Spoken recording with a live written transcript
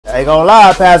Ain't gonna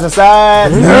lie, pass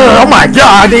inside. Oh my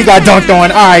god, they got dunked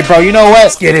on. Alright, bro, you know what?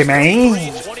 Let's get it, man.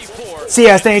 See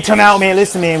how this thing turn out, man.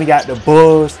 Listen, man, we got the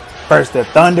Bulls versus the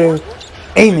Thunder.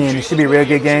 Hey, man, it should be a real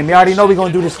good game. You already know we're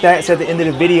gonna do the stats at the end of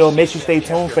the video. Make sure you stay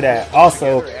tuned for that.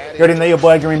 Also, you already know your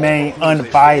boy can remain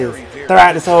unbiased.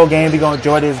 Throughout this whole game, we're gonna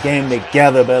enjoy this game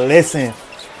together. But listen,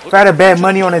 try to bet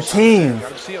money on a team.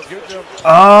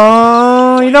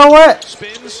 You know what?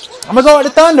 I'm gonna go with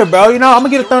the Thunder, bro. You know, I'm gonna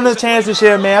give the Thunder a chance this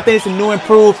year, man. I think it's a new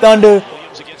improved Thunder,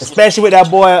 especially with that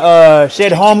boy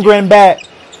Shed Holmgren back.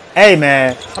 Hey,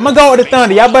 man, I'm gonna go with the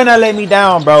Thunder. Y'all better not let me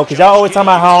down, bro, because y'all always talking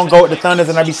about how I don't go with the Thunders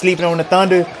and I be sleeping on the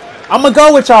Thunder. I'm gonna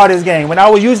go with y'all this game when I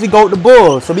would usually go with the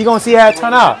Bulls. So we gonna see how it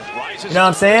turn out. You know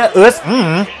what I'm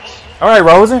saying? All right,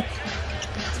 Rosen.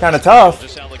 It's kind of tough.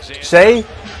 Shea,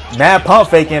 mad pump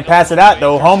faking, pass it out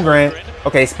though. Holmgren.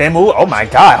 Okay, spin move. Oh my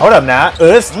God, hold up now.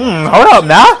 Hold up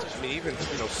now.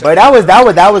 But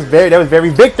that was very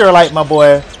Victor-like, my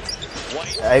boy.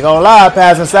 I ain't gonna lie,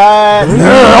 pass inside.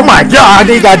 Oh my God,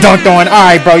 they got dunked on. All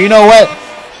right, bro. You know what?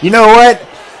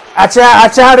 I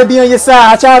try to be on your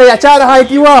side. I try to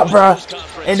hype you up, bro.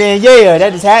 And then yeah,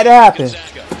 that just had to happen.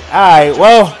 All right,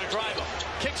 well,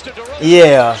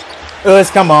 yeah.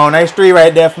 Come on, nice three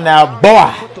right there from now,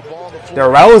 boy.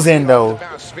 DeRozan though.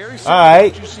 All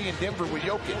right.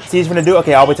 See he's gonna do.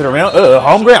 Okay, all the way to the rim.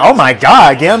 Holmgren. Oh my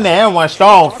God, get him there. One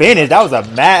strong finish. That was a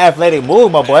mad athletic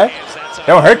move, my boy.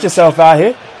 Don't hurt yourself out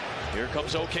here.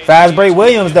 Fast break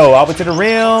Williams though. All the way to the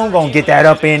rim. Gonna get that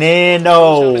up and in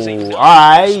though. All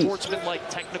right.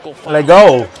 Let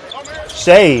go.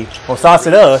 Shea. Gonna sauce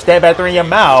it up. Step back three in your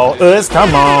mouth.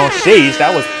 Come on. Sheesh.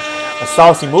 That was a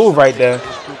saucy move right there.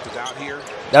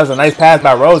 That was a nice pass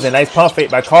by Rosen. Nice pump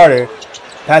fake by Carter.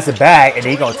 Pass it back, and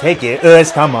he gonna take it.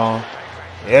 Come on.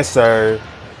 Yes, sir.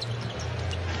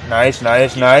 Nice.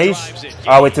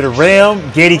 All the way to the rim.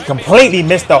 Giddey completely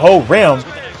missed the whole rim.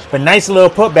 But nice little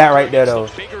putback right there, though.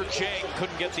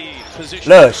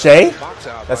 Look, Shea.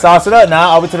 Let's sauce it up now.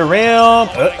 All the way to the rim.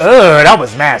 That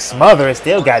was mad smothering.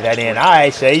 Still got that in. All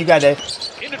right, Shea. You got that.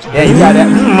 Yeah, you got that.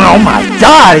 Oh, my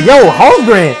God. Yo,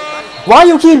 Holmgren. Why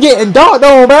you keep getting dunked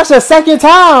on, bro? That's the second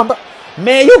time.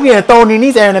 Man, you getting thrown in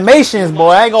these animations,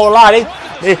 boy. I ain't gonna lie.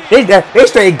 They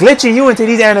straight glitching you into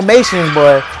these animations,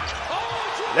 boy.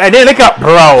 And then look up,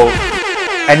 bro.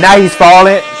 And now he's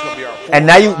falling. And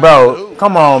now you, bro.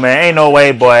 Come on, man. Ain't no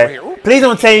way, boy. Please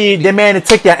don't tell me the man that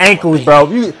took your ankles, bro.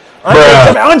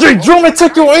 Andre Drummond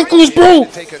took your ankles, bro.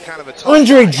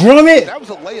 Andre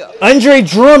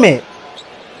Drummond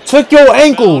took your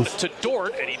ankles.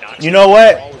 You know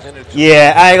what?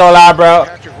 Yeah, I ain't gonna lie, bro.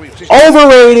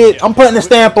 Overrated. I'm putting a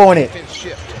stamp on it.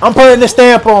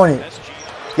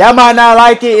 Y'all might not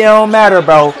like it. It don't matter,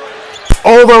 bro.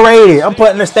 Overrated. I'm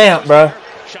putting a stamp, bro.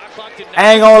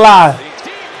 I ain't gonna lie.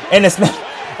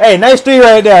 Hey, nice three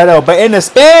right there, though. But in the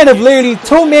span of literally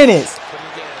 2 minutes,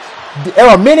 or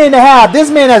a minute and a half, this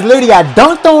man has literally got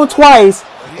dunked on twice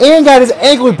and got his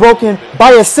ankles broken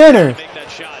by a center.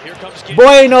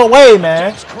 Boy, ain't no way,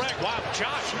 man.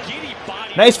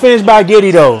 Nice finish by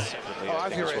Giddey, though.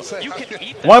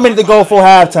 1 minute to go for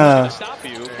halftime.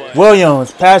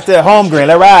 Williams, pass to Holmgren.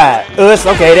 Let ride.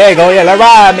 Okay, there you go. Yeah, let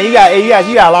ride, man. You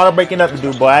got a lot of breaking up to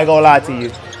do, boy. I ain't gonna lie to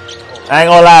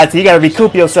you. You gotta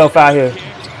recoup yourself out here.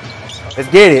 Let's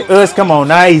get it. Come on,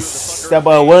 nice. That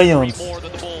boy Williams.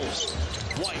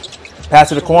 Pass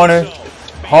to the corner.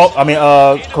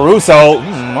 Caruso.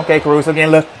 Okay, Caruso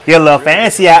getting a little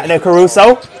fancy out there,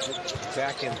 Caruso.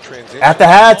 After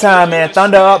halftime, man,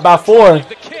 Thunder up by 4.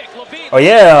 Oh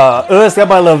yeah, that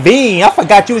by Levine. I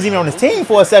forgot you was even on this team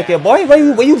for a second, boy.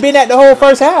 Where you been at the whole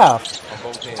first half?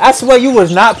 I swear you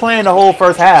was not playing the whole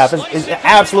first half. It's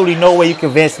absolutely no way you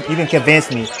can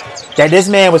convince me that this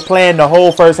man was playing the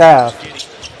whole first half.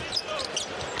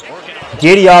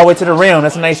 Giddey all the way to the rim.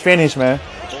 That's a nice finish, man.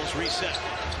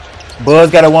 Bulls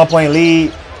got a 1-point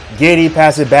lead. Giddey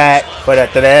pass it back for the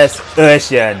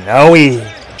Ushanoe.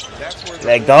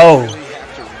 Let go.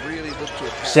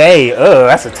 Shea,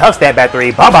 that's a tough step back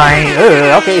three.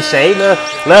 Bye-bye. Okay, Shea,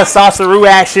 little sauceroo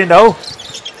action, though.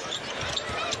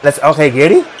 Okay,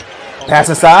 Giddey. Pass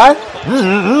inside.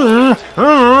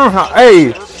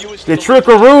 Hey, the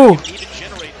trickaroo.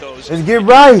 Let's get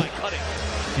right.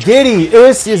 Giddey,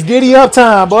 it's Giddey up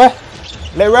time, boy.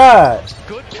 Let ride.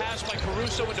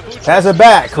 Pass it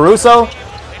back. Caruso.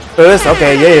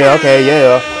 Okay, yeah.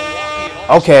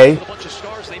 Okay.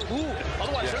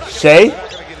 Shea.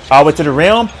 All the way to the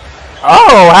rim.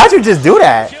 Oh, how'd you just do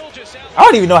that? I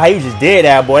don't even know how you just did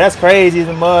that, boy. That's crazy as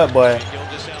a mud, boy.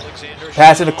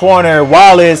 Pass to the corner.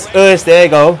 Wallace. There you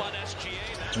go.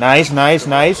 Nice.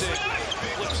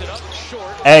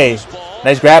 Hey.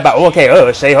 Nice grab by,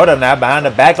 okay, Shai, hold up now. Behind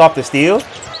the back off the steal.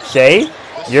 Shai,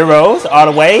 Euros,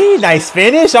 all the way. Nice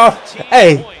finish.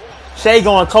 Hey, Shai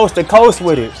going coast to coast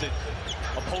with it.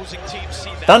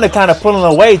 Thunder kind of pulling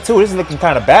away, too. This is looking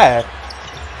kind of bad.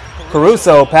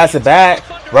 Caruso, pass it back.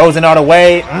 Rosen all the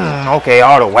way. Okay,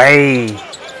 all the way.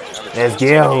 Let's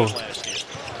go.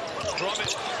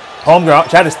 Homegrown,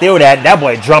 try to steal that. That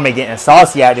boy Drummond getting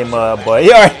saucy out there, mud, boy.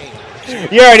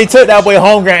 You already took that boy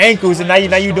homegrown ankles, and now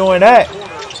you doing that.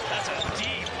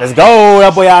 Let's go,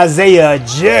 that boy Isaiah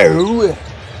Joe.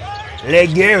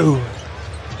 Let go.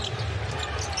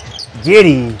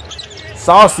 Giddy.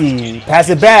 Saucy. Pass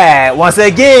it back. Once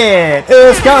again.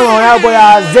 It's coming on, that boy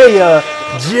Isaiah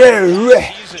Joe.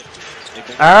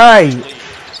 Alright.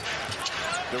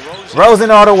 Rosen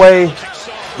all the way.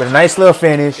 With a nice little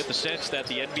finish.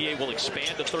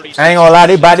 I ain't gonna lie,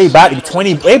 they about to be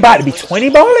 20. They about to be 20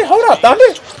 balling? Hold up,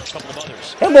 Thunder.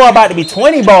 That boy about to be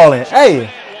 20 balling. Hey.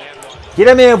 Get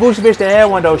that man Vucevic to have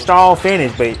one though. Strong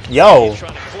finish. But yo.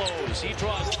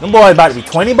 Them boys about to be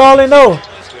 20 balling though.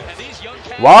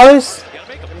 Wallace.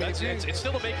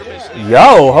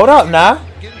 Yo, hold up now.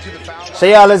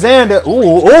 Shai Alexander.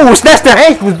 Ooh, snatch the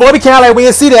ankles, boy. We can't act like we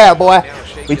didn't see that, boy.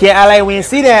 We can't act like we didn't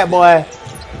see that, boy.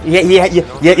 Yeah,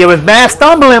 it was bad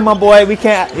stumbling, my boy. We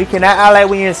cannot act like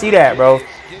we didn't see that, bro.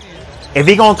 If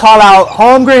he gonna call out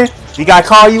Holmgren, we gotta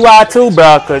call you out too,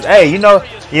 bro. Cause hey, you know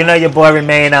your boy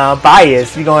remain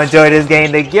biased. We gonna enjoy this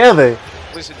game together.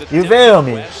 You feel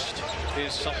me?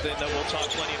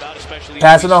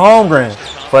 Passing to Holmgren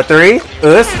for 3.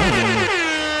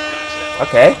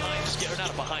 Okay.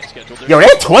 Yo, they're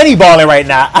 20 balling right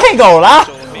now. I ain't gonna lie.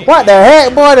 What the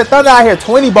heck, boy? The Thunder out here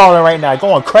 20 balling right now,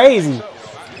 going crazy.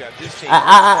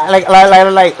 I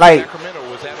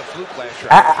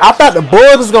thought the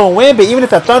Bulls was gonna win, but even if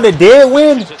the Thunder did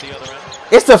win,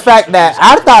 it's the fact that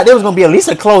I thought there was gonna be at least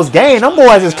a close game. Them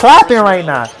boys is clapping right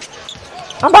now.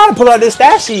 I'm about to pull out this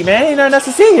stat sheet, man. Ain't nothing else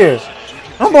to see here.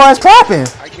 Them boys clapping.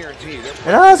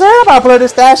 You know what I'm saying? I'm about to pull out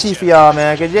this stat sheet for y'all,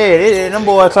 man. Cause yeah, them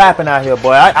boys clapping out here,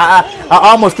 boy. I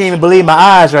almost can't even believe my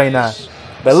eyes right now.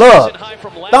 But look,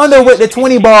 Thunder with the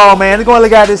 20 ball, man. They're gonna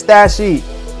look at this stat sheet.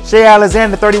 Shai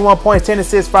Alexander, 31 points, 10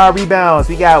 assists, 5 rebounds.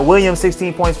 We got Williams,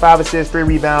 16 points, 5 assists, 3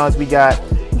 rebounds. We got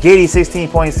Giddey, 16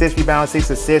 points, 6 rebounds, 6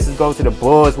 assists. Let's go to the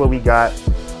Bulls where we got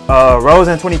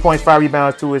Rosen, 20 points, 5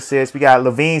 rebounds, 2 assists. We got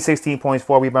Levine, 16 points,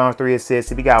 4 rebounds, 3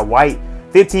 assists. We got White,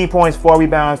 15 points, 4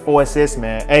 rebounds, 4 assists,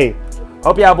 man. Hey,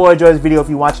 hope y'all boy enjoy this video. If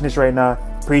you're watching this right now,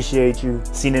 appreciate you.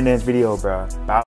 See you in the next video, bro. Bye.